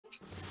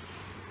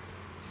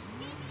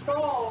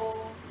Go!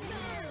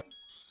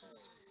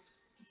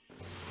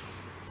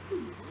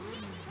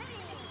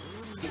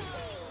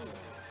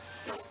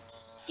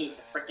 He's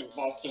a freaking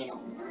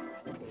volcano.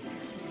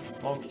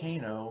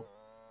 Volcano?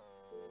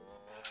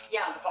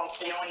 Yeah, the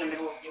volcano in the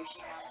middle of Yoshi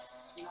Valley.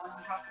 You know what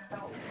I'm talking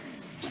about?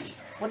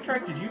 What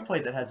track did you play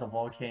that has a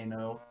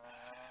volcano?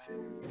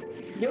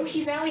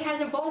 Yoshi Valley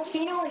has a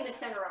volcano in the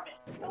center of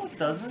it. No, it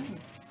doesn't.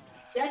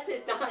 Yes,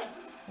 it does.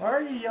 Why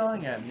are you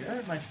yelling at me? That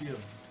hurt my feelings.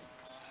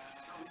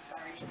 I'm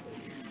sorry.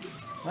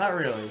 Not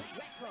really.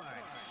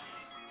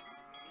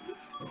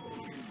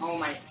 Oh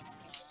my.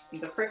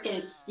 The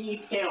freaking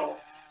steep hill.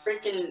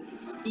 Freaking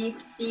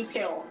steep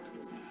hill.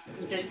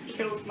 You just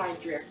killed my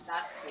drift.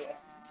 That's cool.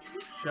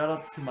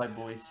 Shoutouts to my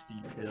boy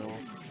Steep Hill.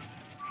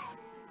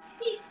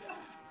 Steep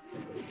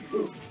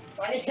hill.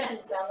 Why does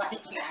that sound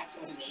like an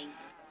actual name?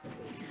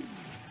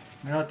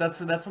 You know what? That's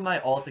what my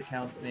alt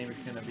account's name is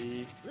gonna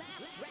be.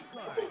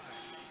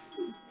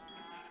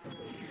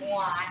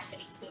 Why?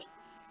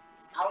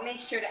 I'll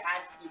make sure to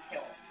add steep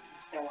hill.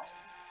 Don't worry.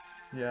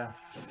 Yeah.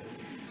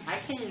 I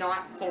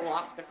cannot pull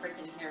off the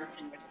freaking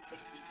hairpin with a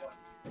 60 foot.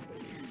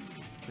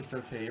 It's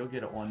okay. You'll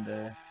get it one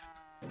day.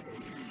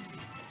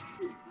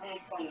 I'm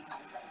playing high.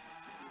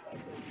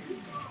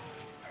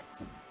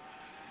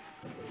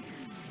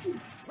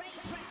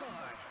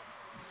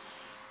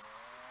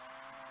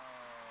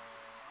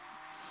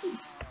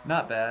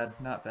 Not bad.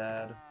 Not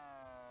bad.